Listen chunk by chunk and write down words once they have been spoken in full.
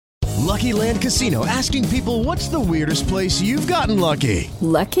Lucky Land Casino, asking people, what's the weirdest place you've gotten lucky?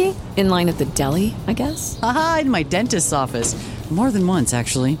 Lucky? In line at the deli, I guess? Aha, in my dentist's office. More than once,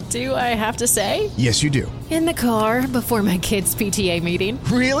 actually. Do I have to say? Yes, you do. In the car before my kids' PTA meeting.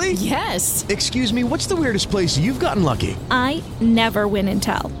 Really? Yes. Excuse me, what's the weirdest place you've gotten lucky? I never win and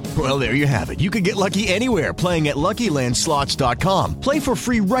tell. Well, there you have it. You can get lucky anywhere, playing at LuckyLandSlots.com. Play for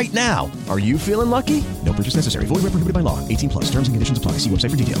free right now. Are you feeling lucky? No purchase necessary. Void where prohibited by law. 18 plus. Terms and conditions apply. See website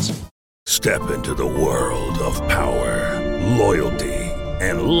for details. Step into the world of power, loyalty,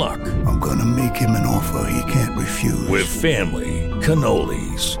 and luck. I'm gonna make him an offer he can't refuse. With family,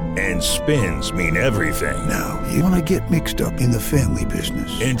 cannolis, and spins mean everything. Now, you wanna get mixed up in the family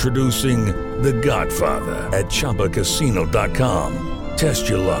business. Introducing The Godfather at ChumbaCasino.com. Test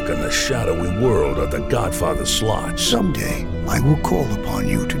your luck in the shadowy world of The Godfather slot. Someday, I will call upon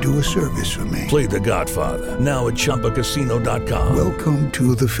you to do a service for me. Play The Godfather, now at ChumbaCasino.com. Welcome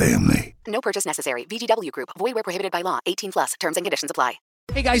to the family. No purchase necessary. VGW Group. Void where prohibited by law. 18 plus. Terms and conditions apply.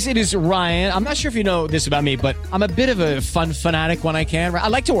 Hey guys, it is Ryan. I'm not sure if you know this about me, but I'm a bit of a fun fanatic when I can. I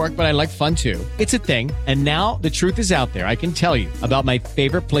like to work, but I like fun too. It's a thing. And now the truth is out there. I can tell you about my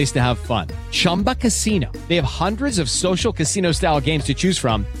favorite place to have fun. Chumba Casino. They have hundreds of social casino style games to choose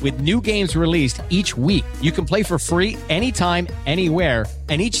from with new games released each week. You can play for free anytime, anywhere.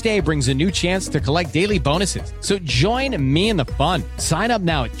 And each day brings a new chance to collect daily bonuses. So join me in the fun. Sign up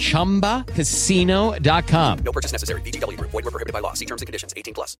now at ChumbaCasino.com. No purchase necessary. VGW Group. Void where prohibited by law. See terms and conditions.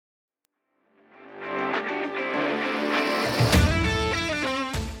 18 plus.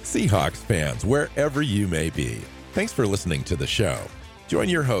 Seahawks fans, wherever you may be, thanks for listening to the show. Join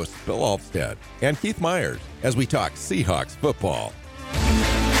your hosts, Bill Alvstead and Keith Myers, as we talk Seahawks football.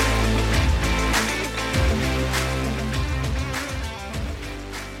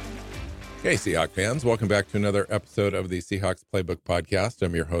 Hey, Seahawks fans. Welcome back to another episode of the Seahawks Playbook podcast.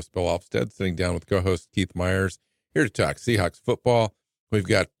 I'm your host, Bill Alvstead, sitting down with co-host Keith Myers, here to talk Seahawks football. We've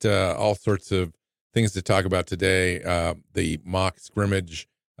got all sorts of things to talk about today. The mock scrimmage,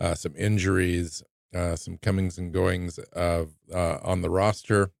 some injuries, some comings and goings on the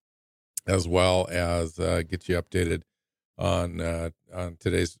roster, as well as get you updated on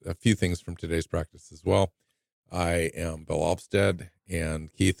today's, a few things from today's practice as well. I am Bill Alvstead,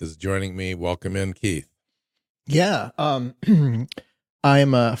 and Keith is joining me. Welcome in, Keith. Yeah, I'm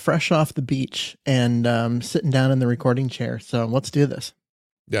fresh off the beach and sitting down in the recording chair, so let's do this.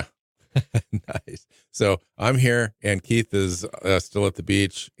 Yeah, nice. So I'm here, and Keith is still at the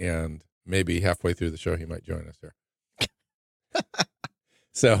beach, and maybe halfway through the show he might join us here.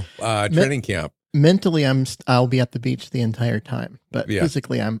 So training camp. Mentally, I'll be at the beach the entire time, but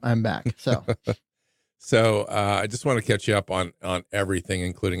physically, I'm back. So. So I just want to catch you up on everything,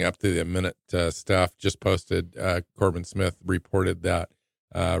 including up to the minute stuff. Just posted, Corbin Smith reported that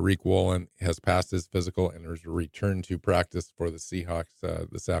Reek Woolen has passed his physical and is returned to practice for the Seahawks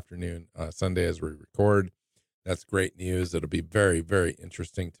this afternoon, Sunday as we record. That's great news. It'll be very, very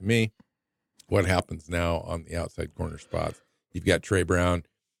interesting to me what happens now on the outside corner spots. You've got Trey Brown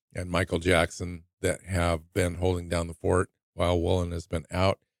and Michael Jackson that have been holding down the fort while Woolen has been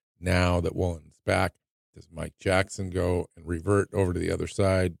out. Now that Woolen's back, does Mike Jackson go and revert over to the other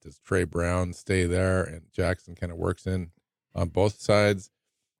side? Does Trey Brown stay there and Jackson kind of works in on both sides?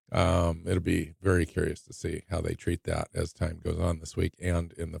 It'll be very curious to see how they treat that as time goes on this week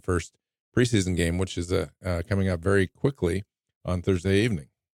and in the first preseason game, which is coming up very quickly on Thursday evening.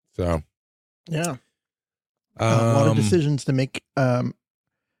 So, yeah, a lot of decisions to make. I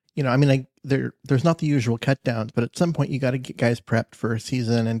mean, there's not the usual cut downs, but at some point you got to get guys prepped for a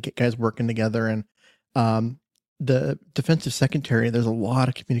season and get guys working together. And the defensive secondary, there's a lot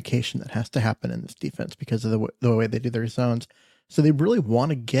of communication that has to happen in this defense because of the way they do their zones. So they really want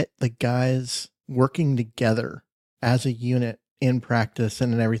to get the guys working together as a unit in practice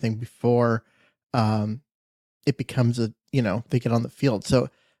and in everything before it becomes they get on the field. So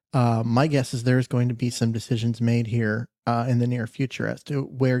my guess is there's going to be some decisions made here in the near future as to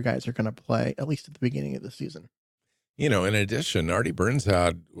where guys are going to play, at least at the beginning of the season. In addition, Artie Burns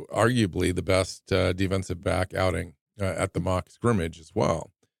had arguably the best defensive back outing at the mock scrimmage as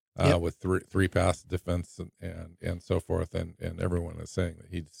well, with three pass defense and so forth. And everyone is saying that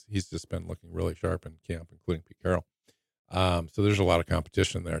he's just been looking really sharp in camp, including Pete Carroll. So there's a lot of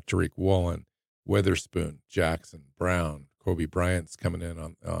competition there. Tariq Woolen, Witherspoon, Jackson, Brown, Kobe Bryant's coming in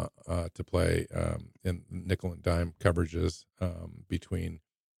on to play in nickel and dime coverages between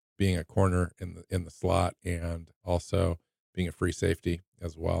being a corner in the slot and also being a free safety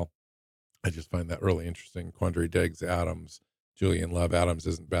as well. I just find that really interesting. Quandre Diggs-Adams, Julian Love-Adams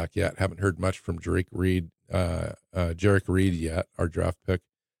isn't back yet. Haven't heard much from Jarek Reed yet, our draft pick.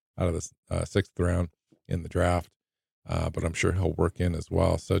 out of the sixth round in the draft, but I'm sure he'll work in as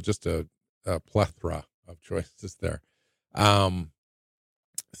well. So just a plethora of choices there. Seahawks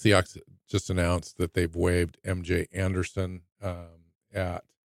just announced that they've waived MJ Anderson at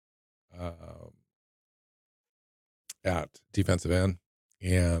defensive end,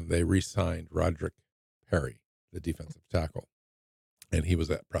 and they re-signed Roderick Perry, the defensive tackle, and he was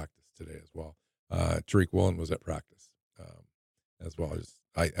at practice today as well. Tariq Woolen was at practice as well.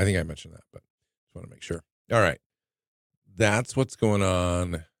 I think I mentioned that, but just want to make sure. All right, that's what's going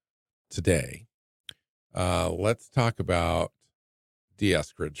on today. Let's talk about D.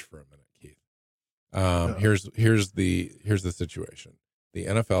 Eskridge for a minute, Keith. Here's the situation. The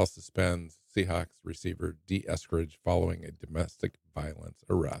NFL suspends Seahawks receiver D. Eskridge following a domestic violence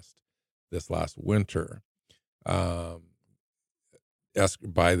arrest this last winter. By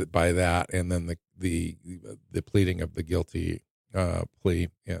that, and then the pleading of the guilty plea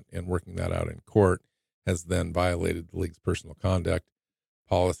and working that out in court has then violated the league's personal conduct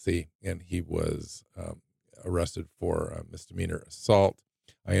policy, and he was arrested for a misdemeanor assault.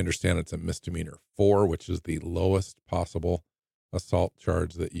 I understand it's a misdemeanor 4, which is the lowest possible assault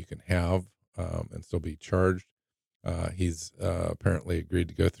charge that you can have and still be charged. He's apparently agreed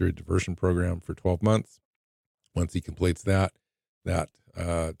to go through a diversion program for 12 months. Once he completes that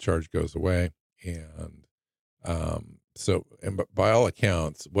charge goes away. And but by all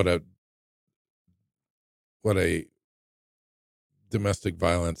accounts, what a domestic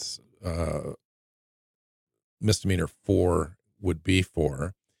violence misdemeanor 4 would be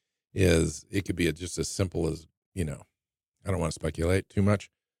for is it could be just as simple as, I don't want to speculate too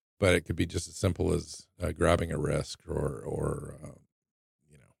much, but it could be just as simple as grabbing a wrist or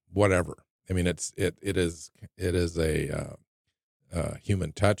whatever. I mean, it is a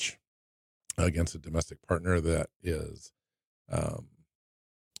human touch against a domestic partner that is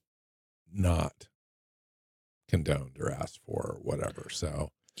not condoned or asked for or whatever.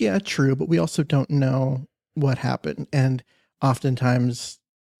 So yeah, true, but we also don't know what happened, and oftentimes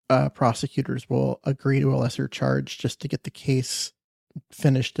prosecutors will agree to a lesser charge just to get the case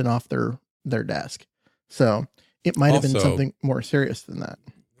finished and off their desk. So it might have been something more serious than that.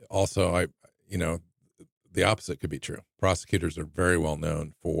 Also, the opposite could be true. Prosecutors are very well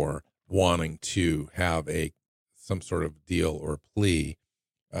known for wanting to have some sort of deal or plea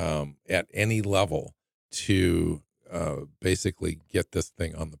at any level to basically get this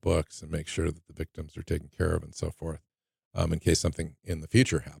thing on the books and make sure that the victims are taken care of and so forth, in case something in the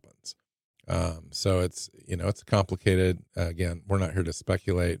future happens. So it's complicated. Again, we're not here to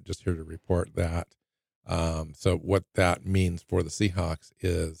speculate, just here to report that. So what that means for the Seahawks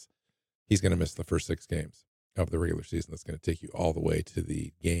is he's going to miss the first 6 games of the regular season. That's going to take you all the way to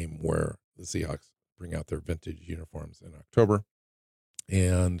the game where the Seahawks bring out their vintage uniforms in October.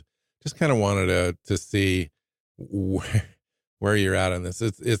 And just kind of wanted to see where you're at on this.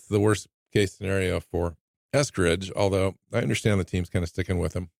 It's the worst case scenario for Eskridge, although I understand the team's kind of sticking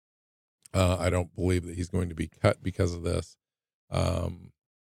with him. I don't believe that he's going to be cut because of this.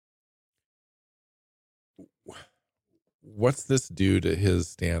 What's this do to his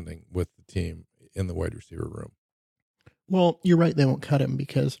standing with the team in the wide receiver room? Well, you're right. They won't cut him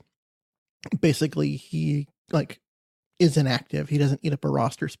because basically he is inactive. He doesn't eat up a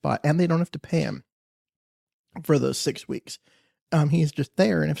roster spot, and they don't have to pay him for those 6 weeks. He's just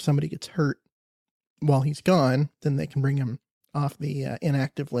there. And if somebody gets hurt while he's gone, then they can bring him off the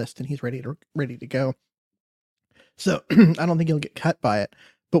inactive list and he's ready to go. So I don't think he'll get cut by it.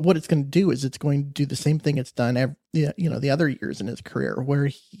 But what it's going to do is it's going to do the same thing it's done the other years in his career, where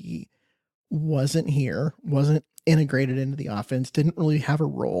he wasn't here, wasn't integrated into the offense, didn't really have a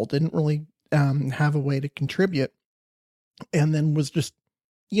role, didn't really have a way to contribute, and then was just,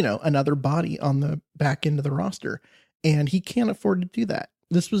 another body on the back end of the roster. And he can't afford to do that.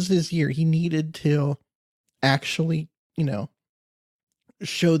 This was his year. He needed to actually,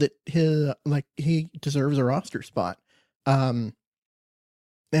 show that he deserves a roster spot.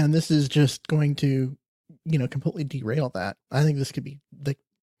 And this is just going to, completely derail that. I think this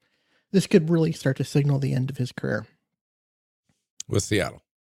could really start to signal the end of his career with Seattle.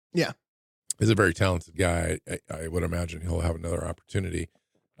 Yeah. He's a very talented guy. I would imagine he'll have another opportunity.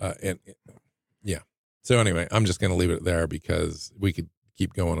 Yeah. So anyway, I'm just going to leave it there because we could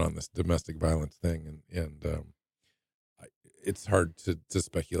keep going on this domestic violence thing, and it's hard to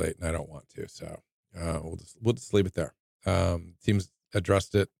speculate, and I don't want to. So we'll just leave it there. Teams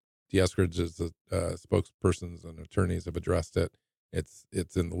addressed it. D. Eskridge is the spokespersons and attorneys have addressed it. It's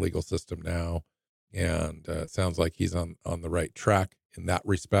in the legal system now, and it sounds like he's on the right track in that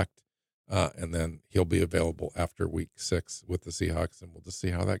respect. And then he'll be available after week 6 with the Seahawks, and we'll just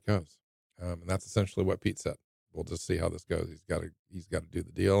see how that goes. And that's essentially what Pete said. We'll just see how this goes. He's got to do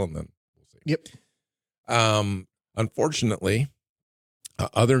the deal, and then we'll see. Yep. Unfortunately,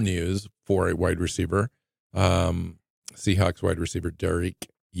 other news for a wide receiver, Seahawks wide receiver Derek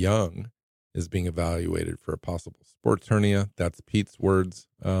Young is being evaluated for a possible sports hernia. That's Pete's words.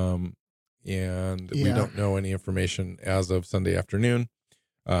 And we don't know any information as of Sunday afternoon,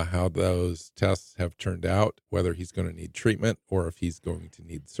 how those tests have turned out, whether he's going to need treatment or if he's going to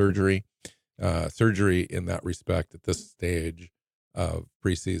need surgery. Surgery in that respect at this stage of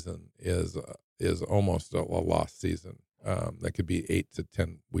preseason is almost a lost season. That could be 8 to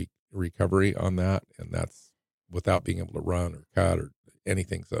 10 week recovery on that, and that's without being able to run or cut or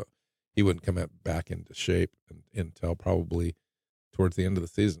anything. So he wouldn't come back into shape until probably towards the end of the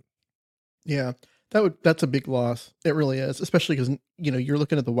season. Yeah, that's a big loss. It really is, especially because you're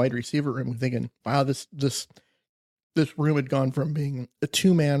looking at the wide receiver room and thinking, wow, this room had gone from being a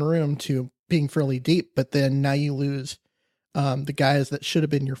 2-man room to being fairly deep, but then now you lose the guys that should have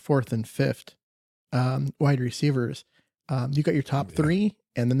been your 4th and 5th wide receivers. You got your top 3,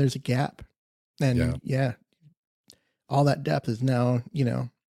 and then there's a gap, and all that depth is now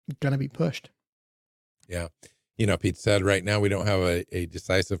going to be pushed. Yeah. Pete said right now we don't have a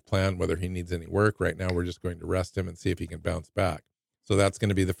decisive plan whether he needs any work. Right now we're just going to rest him and see if he can bounce back. So that's going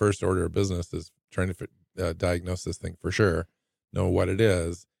to be the first order of business, is trying to diagnose this thing for sure, know what it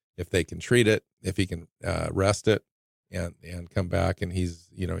is, if they can treat it, if he can rest it and come back, and he's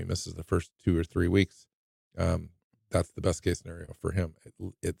he misses the first 2 or 3 weeks. That's the best case scenario for him.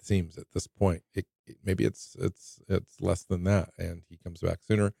 It seems at this point. Maybe it's less than that, and he comes back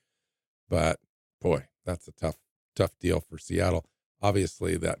sooner. But boy, that's a tough deal for Seattle.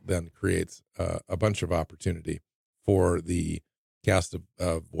 Obviously, that then creates a bunch of opportunity for the cast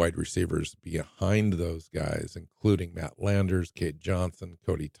of wide receivers behind those guys, including Matt Landers, Cade Johnson,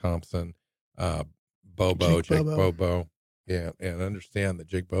 Cody Thompson, Jake Bobo. Yeah, and understand that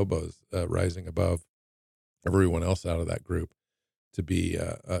Jake Bobo is rising above everyone else out of that group to be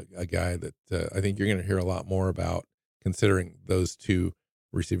a guy that I think you're going to hear a lot more about, considering those 2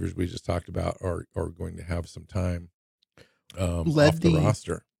 receivers we just talked about are going to have some time off the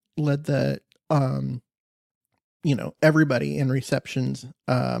roster. Led the everybody in receptions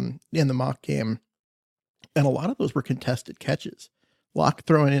in the mock game, and a lot of those were contested catches. Locke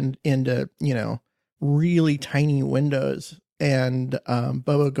throwing into really tiny windows, and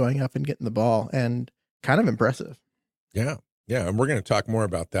Bobo going up and getting the ball, and kind of impressive. Yeah, and we're going to talk more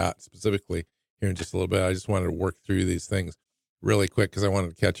about that specifically here in just a little bit. I just wanted to work through these things really quick because I wanted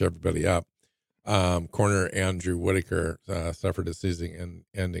to catch everybody up. Corner Andrew Whitaker suffered a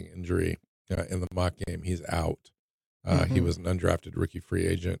season-ending injury in the mock game. He's out. He was an undrafted rookie free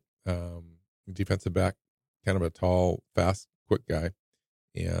agent, defensive back, kind of a tall, fast, quick guy,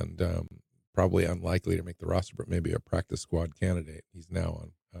 and probably unlikely to make the roster, but maybe a practice squad candidate. He's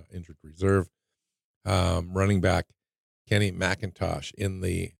now on injured reserve. Running back Kenny McIntosh in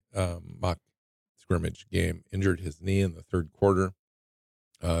the mock scrimmage game injured his knee in the 3rd quarter,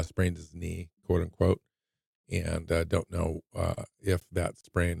 sprained his knee, quote unquote, and don't know if that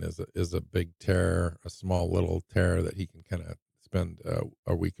sprain is a big tear, a small little tear that he can kind of spend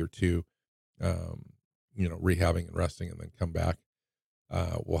a week or 2, rehabbing and resting and then come back.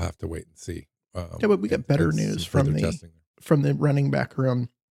 We'll have to wait and see. But we got better news from the running back room,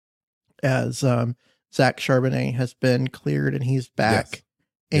 as Zach Charbonnet has been cleared and he's back.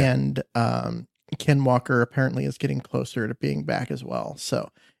 Yes. And Ken Walker apparently is getting closer to being back as well. So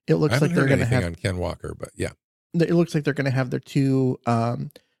it looks like they're going to have on Ken Walker, but yeah, it looks like they're going to have their 2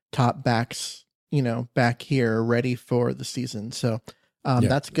 top backs, back here ready for the season. So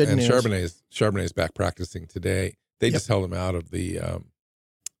that's good news. And Charbonnet's back practicing today. They just held him out of the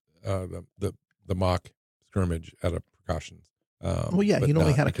mock scrimmage out of precautions. He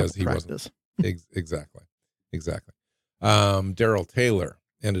only had a couple practice. Exactly. Darrell Taylor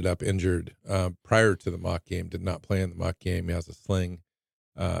ended up injured prior to the mock game, did not play in the mock game. He has a sling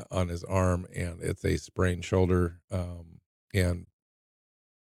on his arm, and it's a sprained shoulder. And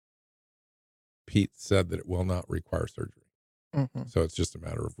Pete said that it will not require surgery. So it's just a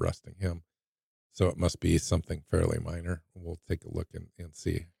matter of resting him. So it must be something fairly minor. We'll take a look and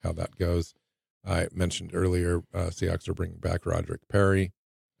see how that goes. I mentioned earlier, Seahawks are bringing back Roderick Perry,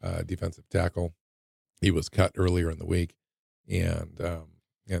 defensive tackle. He was cut earlier in the week, and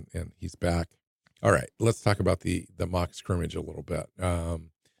he's back. All right, let's talk about the mock scrimmage a little bit.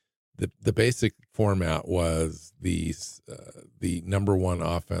 The basic format was the number 1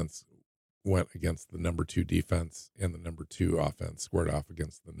 offense went against the number 2 defense, and the number 2 offense squared off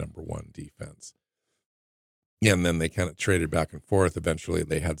against the number 1 defense. And then they kind of traded back and forth. Eventually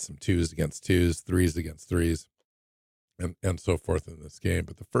they had some 2s against 2s, 3s against 3s, and so forth in this game.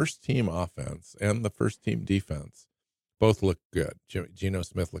 But the first team offense and the first team defense both looked good. Geno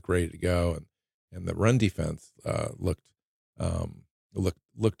Smith looked ready to go, and the run defense looked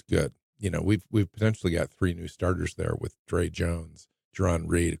good. You know, we've potentially got 3 new starters there with Dre Jones, Jerron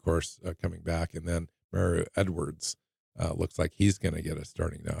Reed, of course, coming back, and then Mario Edwards looks like he's going to get a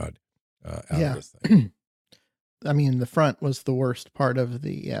starting nod out of this thing. I mean, the front was the worst part of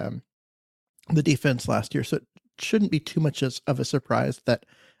the defense last year, so it shouldn't be too much of a surprise that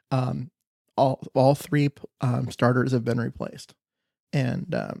all 3 starters have been replaced,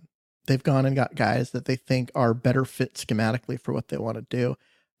 and they've gone and got guys that they think are better fit schematically for what they want to do.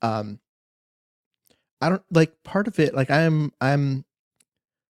 I don't like part of it. Like I want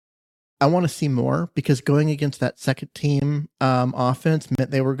to see more, because going against that second team offense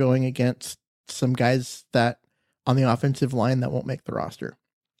meant they were going against some guys that on the offensive line that won't make the roster.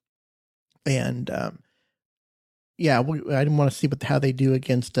 And I didn't want to see how they do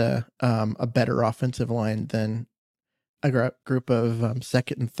against a better offensive line than a group of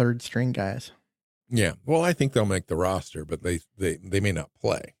second and third string guys. Yeah, well, I think they'll make the roster, but they may not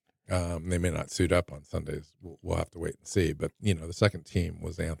play. They may not suit up on Sundays. We'll have to wait and see. But, you know, the second team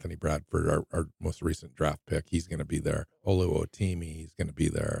was Anthony Bradford, our most recent draft pick. He's going to be there. Olu Otimi, he's going to be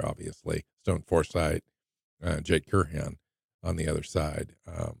there, obviously. Stone Forsythe, Jake Curhan on the other side.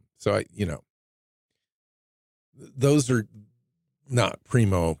 So, those are not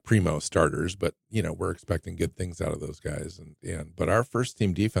primo starters, but, you know, we're expecting good things out of those guys. But our first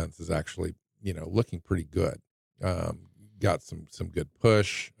team defense is actually, you know, looking pretty good. Got some good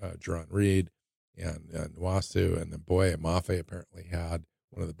push, Jerron Reed and Nwasu, and then Boye Mafe apparently had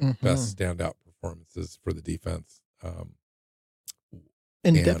one of the best standout performances for the defense.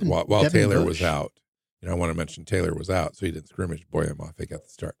 And while Devin Taylor Bush was out, you know, I want to mention Taylor was out, so he didn't scrimmage. Boye Mafe got the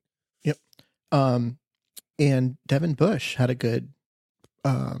start. Yep. And Devin Bush had a good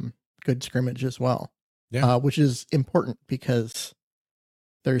scrimmage as well. Yeah. Which is important because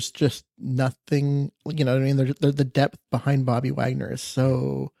there's just nothing, you know what I mean? The depth behind Bobby Wagner is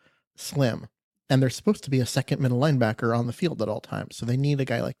so slim, and there's supposed to be a second middle linebacker on the field at all times. So they need a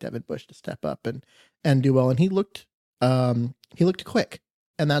guy like Devin Bush to step up and do well. And he looked quick.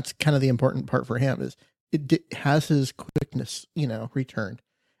 And that's kind of the important part for him, is it has his quickness, you know, returned,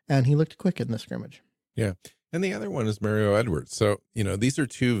 and he looked quick in the scrimmage. Yeah. And the other one is Mario Edwards. So, you know, these are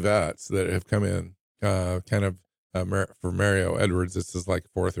 2 vets that have come in for Mario Edwards. This is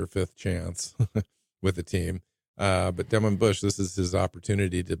like 4th or 5th chance with the team. But Devin Bush, this is his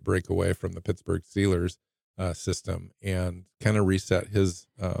opportunity to break away from the Pittsburgh Steelers system and kind of reset his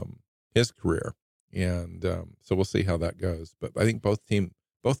career. And so we'll see how that goes. But I think both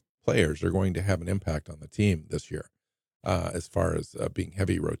players are going to have an impact on the team this year, as far as being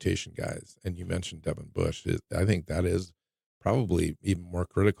heavy rotation guys. And you mentioned Devin Bush. I think that is probably even more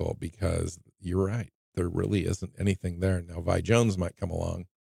critical, because you're right. There really isn't anything there. Now, Vi Jones might come along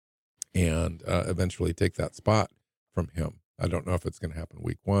and eventually take that spot from him. I don't know if it's going to happen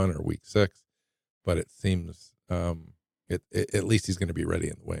week 1 or week 6, but it seems at least he's going to be ready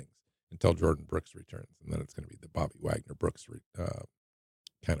in the wings until Jordan Brooks returns. And then it's going to be the Bobby Wagner Brooks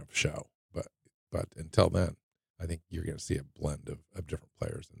kind of show. But until then, I think you're going to see a blend of different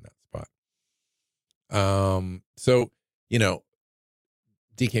players in that spot. So, you know,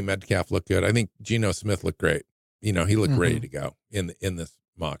 DK Metcalf looked good. I think Geno Smith looked great. You know, he looked ready to go in this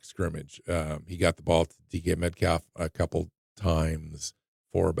mock scrimmage. He got the ball to DK Metcalf a couple times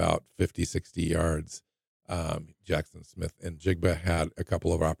for about 50, 60 yards. Jackson Smith and Jigba had a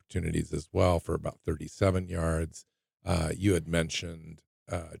couple of opportunities as well for about 37 yards. You had mentioned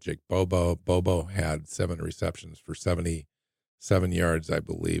Jake Bobo. Bobo had 7 receptions for 77 yards, I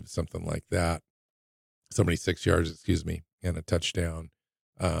believe, something like that. 76 yards, excuse me, and a touchdown.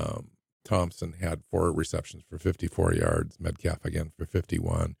 Thompson had 4 receptions for 54 yards. Metcalf again for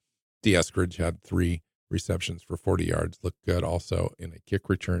 51. Eskridge had 3 receptions for 40 yards. Looked good also in a kick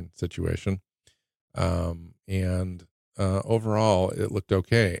return situation. Overall, it looked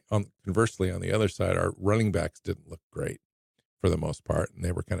okay. Conversely, on the other side, our running backs didn't look great for the most part, and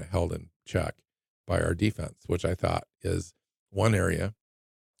they were kind of held in check by our defense, which I thought is one area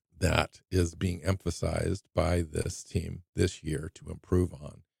that is being emphasized by this team this year to improve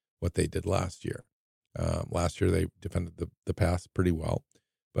on what they did last year. Last year, they defended the pass pretty well,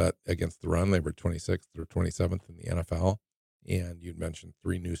 but against the run, they were 26th or 27th in the NFL. And you'd mentioned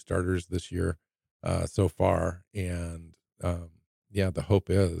 3 new starters this year so far. And the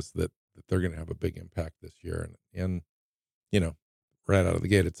hope is that that they're going to have a big impact this year. And right out of the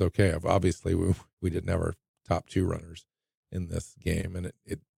gate, it's okay. Obviously, we didn't have our top 2 runners in this game, and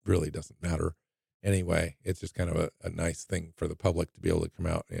it really doesn't matter anyway. It's just kind of a nice thing for the public to be able to come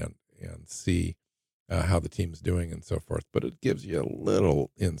out and see how the team's doing and so forth. But it gives you a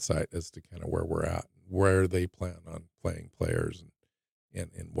little insight as to kind of where we're at, where they plan on playing players, and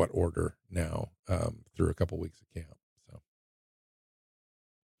in what order now through a couple weeks of camp. So,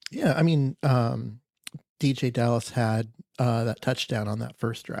 yeah, I mean, DJ Dallas had that touchdown on that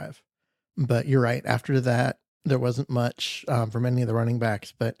first drive, but you're right. After that, there wasn't much from any of the running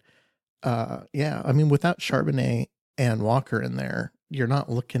backs. But yeah, I mean, without Charbonnet and Walker in there, you're not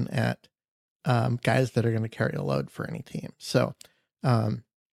looking at guys that are going to carry a load for any team. So,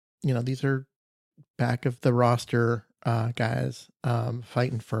 these are back of the roster guys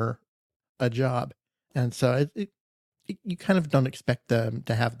fighting for a job. And so you kind of don't expect them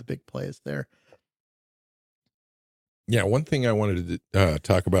to have the big plays there. Yeah, one thing I wanted to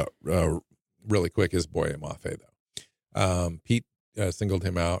talk about really quick is Boye Mafe, though. Pete singled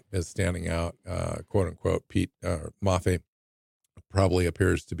him out as standing out, quote unquote. Pete Mafe probably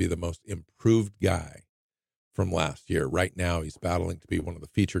appears to be the most improved guy from last year. Right now, he's battling to be one of the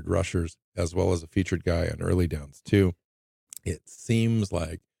featured rushers as well as a featured guy on early downs, too. It seems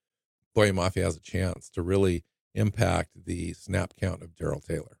like Boye Mafe has a chance to really impact the snap count of Darrell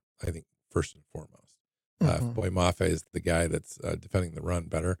Taylor, I think, first and foremost. If Boye Mafe is the guy that's defending the run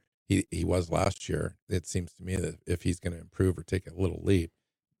better, he was last year. It seems to me that if he's going to improve or take a little leap,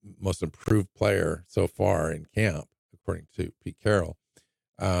 most improved player so far in camp, according to Pete Carroll,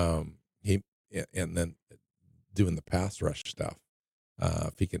 and then doing the pass rush stuff.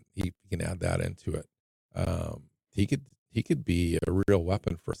 If he can add that into it, he could be a real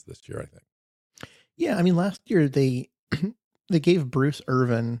weapon for us this year, I think. Yeah, I mean, last year they gave Bruce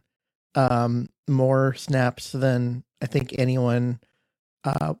Irvin more snaps than I think anyone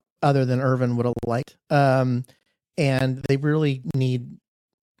other than Irvin would have liked. And they really need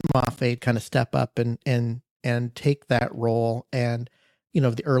Mafe kind of step up and take that role and,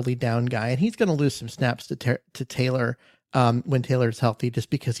 the early down guy. And he's going to lose some snaps to Taylor when Taylor's healthy, just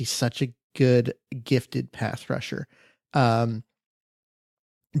because he's such a good, gifted pass rusher. But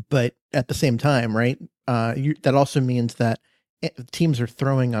at the same time, right, that also means that teams are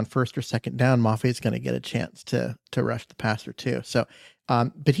throwing on first or second down. Maffei's going to get a chance to rush the passer too. So,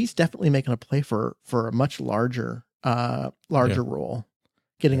 but he's definitely making a play for a much larger role,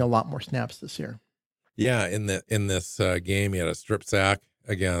 getting a lot more snaps this year. Yeah, in this game, he had a strip sack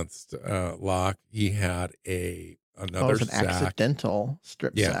against Locke. He had another sack. Accidental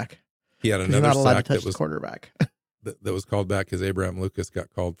strip sack. He had another not allowed sack to touch that was the quarterback. that was called back because Abraham Lucas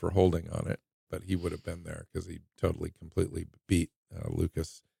got called for holding on it, but he would have been there because he completely beat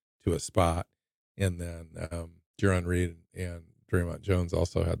Lucas to a spot. And then Jerron Reed and Draymond Jones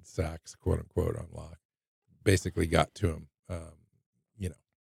also had sacks, quote unquote, on Locke. Basically got to him,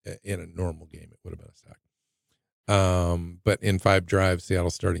 in a normal game, it would have been a sack. But in 5 drives,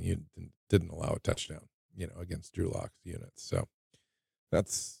 Seattle starting unit didn't allow a touchdown, against Drew Lock's units. So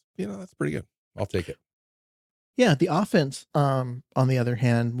that's pretty good. I'll take it. Yeah. The offense, on the other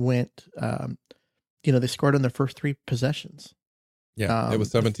hand, went, they scored on their first 3 possessions. Yeah. It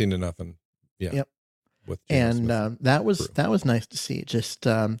was 17-0. Yeah. Yep. That was nice to see. Just,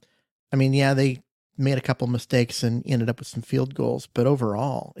 they made a couple mistakes and ended up with some field goals, but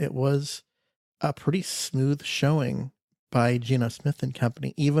overall it was a pretty smooth showing by Geno Smith and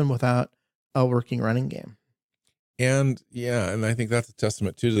company, even without a working running game. And I think that's a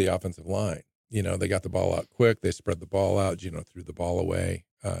testament to the offensive line. They got the ball out quick. They spread the ball out. Geno threw the ball away.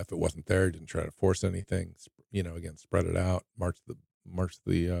 If it wasn't there, he didn't try to force anything. Again, spread it out, march the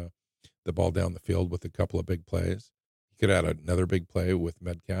ball down the field with a couple of big plays. He could add another big play with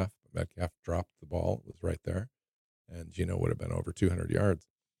Metcalf. Metcalf dropped the ball. It was right there. And Geno would have been over 200 yards.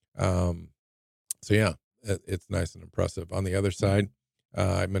 It's nice and impressive. On the other side,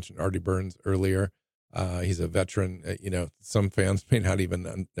 I mentioned Artie Burns earlier. He's a veteran. Some fans may not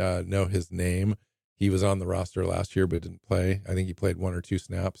even know his name. He was on the roster last year, but didn't play. I think he played 1 or 2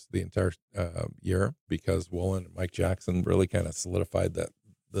 snaps the entire year because Woolen and Mike Jackson really kind of solidified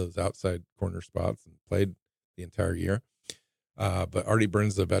those outside corner spots and played the entire year. But Artie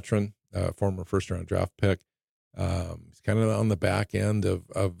Burns is a veteran, former first-round draft pick. He's kind of on the back end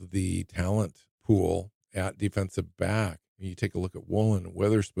of the talent pool at defensive back. You take a look at Woolen and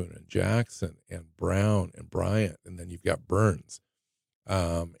Witherspoon and Jackson and Brown and Bryant, and then you've got Burns.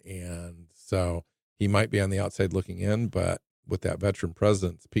 And so he might be on the outside looking in, but with that veteran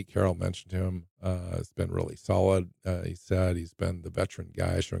presence. Pete Carroll mentioned him. It's been really solid. He said he's been the veteran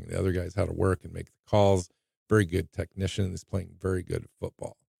guy, showing the other guys how to work and make the calls. Very good technician. He's playing very good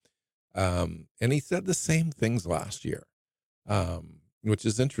football. And he said the same things last year, which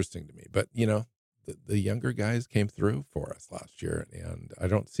is interesting to me. But, you know, the younger guys came through for us last year, and I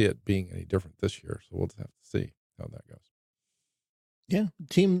don't see it being any different this year. So we'll just have to see how that goes. Yeah, the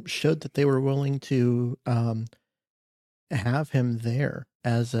team showed that they were willing to have him there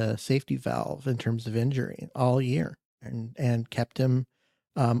as a safety valve in terms of injury all year, and kept him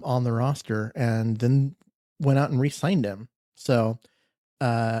on the roster, and then went out and re-signed him. So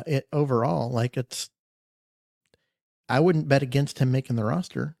it overall, like, I wouldn't bet against him making the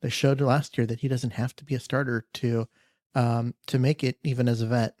roster. They showed last year that he doesn't have to be a starter to make it, even as a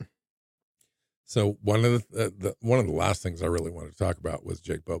vet. So one of the last things I really wanted to talk about was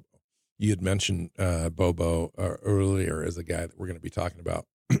Jake Bobo. You had mentioned Bobo earlier as a guy that we're going to be talking about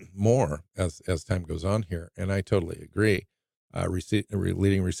more as time goes on here, and I totally agree.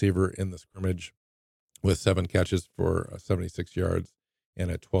 Leading receiver in the scrimmage with 7 catches for 76 yards and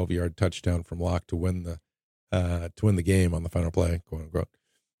a 12-yard touchdown from lock to win the game on the final play, quote unquote.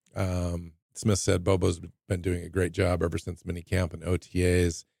 Smith said Bobo's been doing a great job ever since minicamp and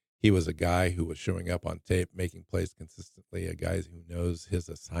OTAs. He was a guy who was showing up on tape, making plays consistently, a guy who knows his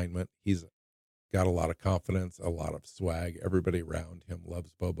assignment. He's got a lot of confidence, a lot of swag. Everybody around him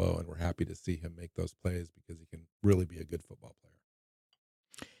loves Bobo, and we're happy to see him make those plays because he can really be a good football player.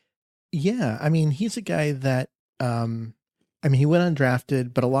 Yeah, I mean, he's a guy that, he went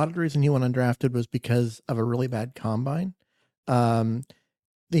undrafted, but a lot of the reason he went undrafted was because of a really bad combine.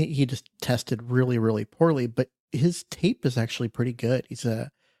 He just tested really, really poorly, but his tape is actually pretty good.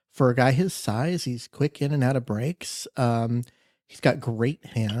 For a guy his size, he's quick in and out of breaks. He's got great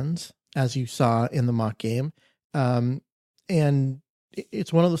hands, as you saw in the mock game. And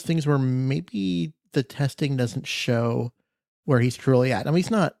it's one of those things where maybe the testing doesn't show where he's truly at. I mean, he's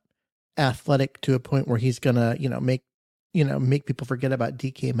not athletic to a point where he's gonna, make people forget about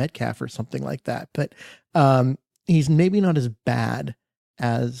DK Metcalf or something like that. But he's maybe not as bad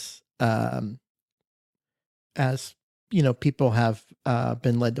as people have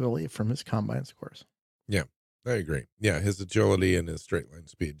been led to believe from his combine scores. Yeah, I agree. Yeah, his agility and his straight line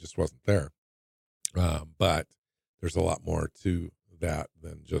speed just wasn't there. But there's a lot more to that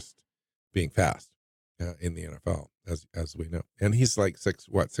than just being fast in the NFL, as we know. And he's like 6'4",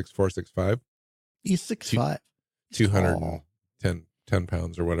 6'5"? He's 6'5". 210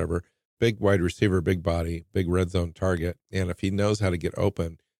 pounds or whatever. Big wide receiver, big body, big red zone target. And if he knows how to get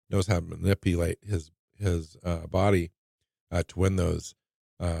open, knows how to manipulate his body to win those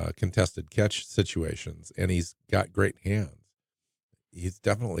contested catch situations, and he's got great hands, he's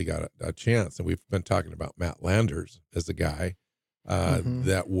definitely got a chance. And we've been talking about Matt Landers as a guy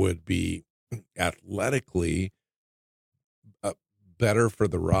that would be athletically better for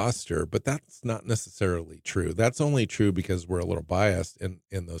the roster, but that's not necessarily true. That's only true because we're a little biased in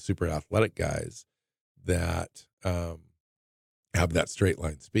those super athletic guys that have that straight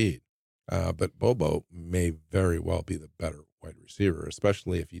line speed. But Bobo may very well be the better wide receiver,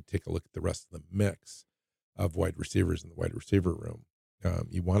 especially if you take a look at the rest of the mix of wide receivers in the wide receiver room.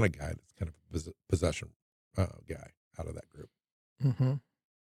 You want a guy that's kind of a possession guy out of that group. Mm-hmm.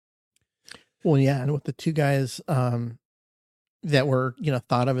 Well, yeah, and with the two guys that were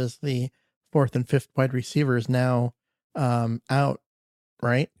thought of as the 4th and 5th wide receivers now out,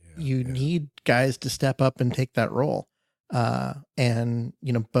 right? You need guys to step up and take that role. And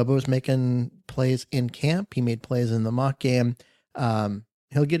Bobo's making plays in camp. He made plays in the mock game.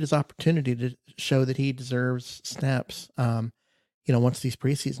 He'll get his opportunity to show that he deserves snaps, once these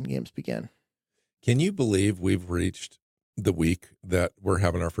preseason games begin. Can you believe we've reached the week that we're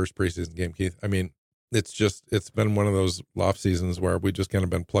having our first preseason game, Keith? I mean, it's been one of those off seasons where we just kind of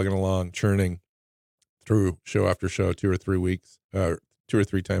been plugging along, churning through show after show, 2 or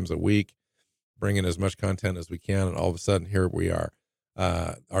 3 times a week, bringing as much content as we can. And all of a sudden here we are.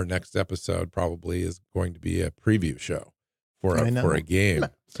 Our next episode probably is going to be a preview show for a game.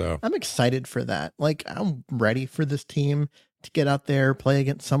 So I'm excited for that. Like, I'm ready for this team to get out there, play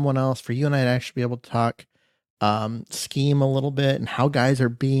against someone else, for you and I to actually be able to talk scheme a little bit and how guys are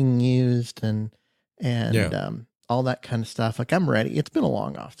being used and all that kind of stuff. Like, I'm ready. It's been a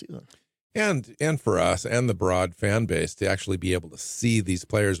long off season. And for us and the broad fan base to actually be able to see these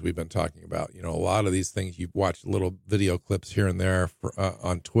players we've been talking about. A lot of these things you've watched little video clips here and there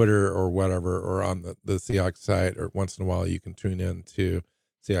on Twitter or whatever, or on the Seahawks site, or once in a while you can tune in to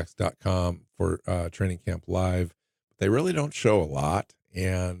Seahawks.com for training camp live. They really don't show a lot,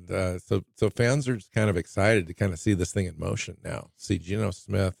 And so fans are just kind of excited to kind of see this thing in motion now. See Geno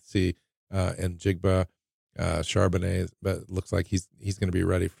Smith, see and Jigba, Charbonnet, but it looks like he's going to be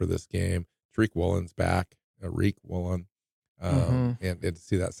ready for this game. Tariq Woolen's back, Reek Woolen, and to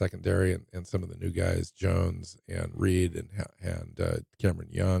see that secondary and some of the new guys, Jones and Reed and Cameron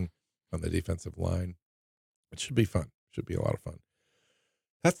Young on the defensive line. It should be fun. Should be a lot of fun.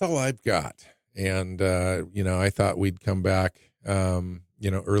 That's all I've got. And, I thought we'd come back,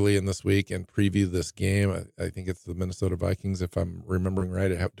 early in this week and preview this game. I think it's the Minnesota Vikings, if I'm remembering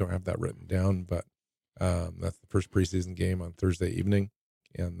right. I don't have that written down, but that's the first preseason game on Thursday evening.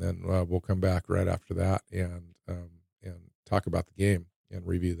 And then we'll come back right after that and talk about the game and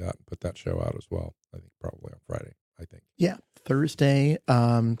review that and put that show out as well. I think probably on Friday, I think. Yeah. Thursday,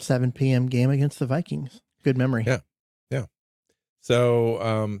 7 p.m. game against the Vikings. Good memory. Yeah.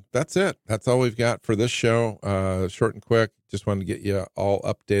 So that's it. That's all we've got for this show. Short and quick. Just wanted to get you all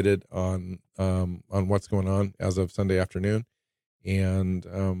updated on what's going on as of Sunday afternoon, and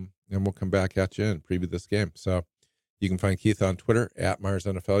we'll come back at you and preview this game. So you can find Keith on Twitter at Myers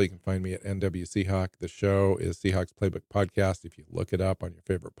NFL. You can find me at NW Seahawk. The show is Seahawks Playbook Podcast. If you look it up on your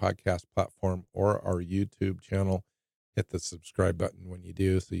favorite podcast platform or our YouTube channel, hit the subscribe button when you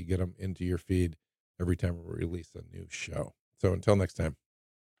do, so you get them into your feed every time we release a new show. So until next time,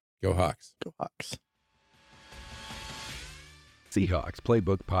 go Hawks. Go Hawks. Seahawks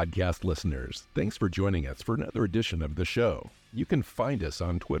Playbook Podcast listeners, thanks for joining us for another edition of the show. You can find us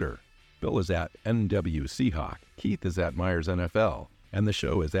on Twitter. Bill is at NW Seahawk, Keith is at Myers NFL, and the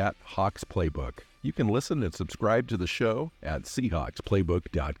show is at Hawks Playbook. You can listen and subscribe to the show at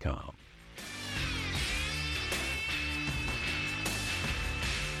SeahawksPlaybook.com.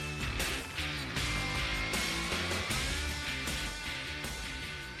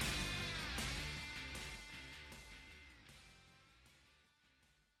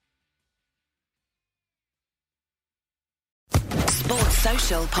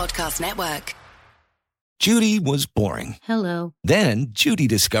 Social Podcast Network. Judy was boring. Hello. Then Judy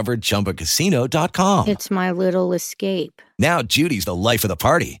discovered ChumbaCasino.com. It's my little escape. Now Judy's the life of the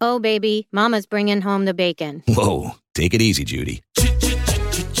party. Oh, baby, mama's bringing home the bacon. Whoa, take it easy, Judy.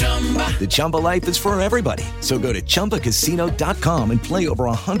 The Chumba life is for everybody. So go to ChumbaCasino.com and play over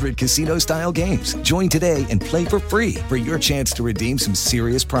 100 casino-style games. Join today and play for free for your chance to redeem some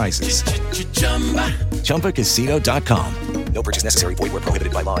serious prizes. ChumbaCasino.com. No purchase necessary. Void where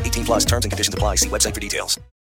prohibited by law. 18+ terms and conditions apply. See website for details.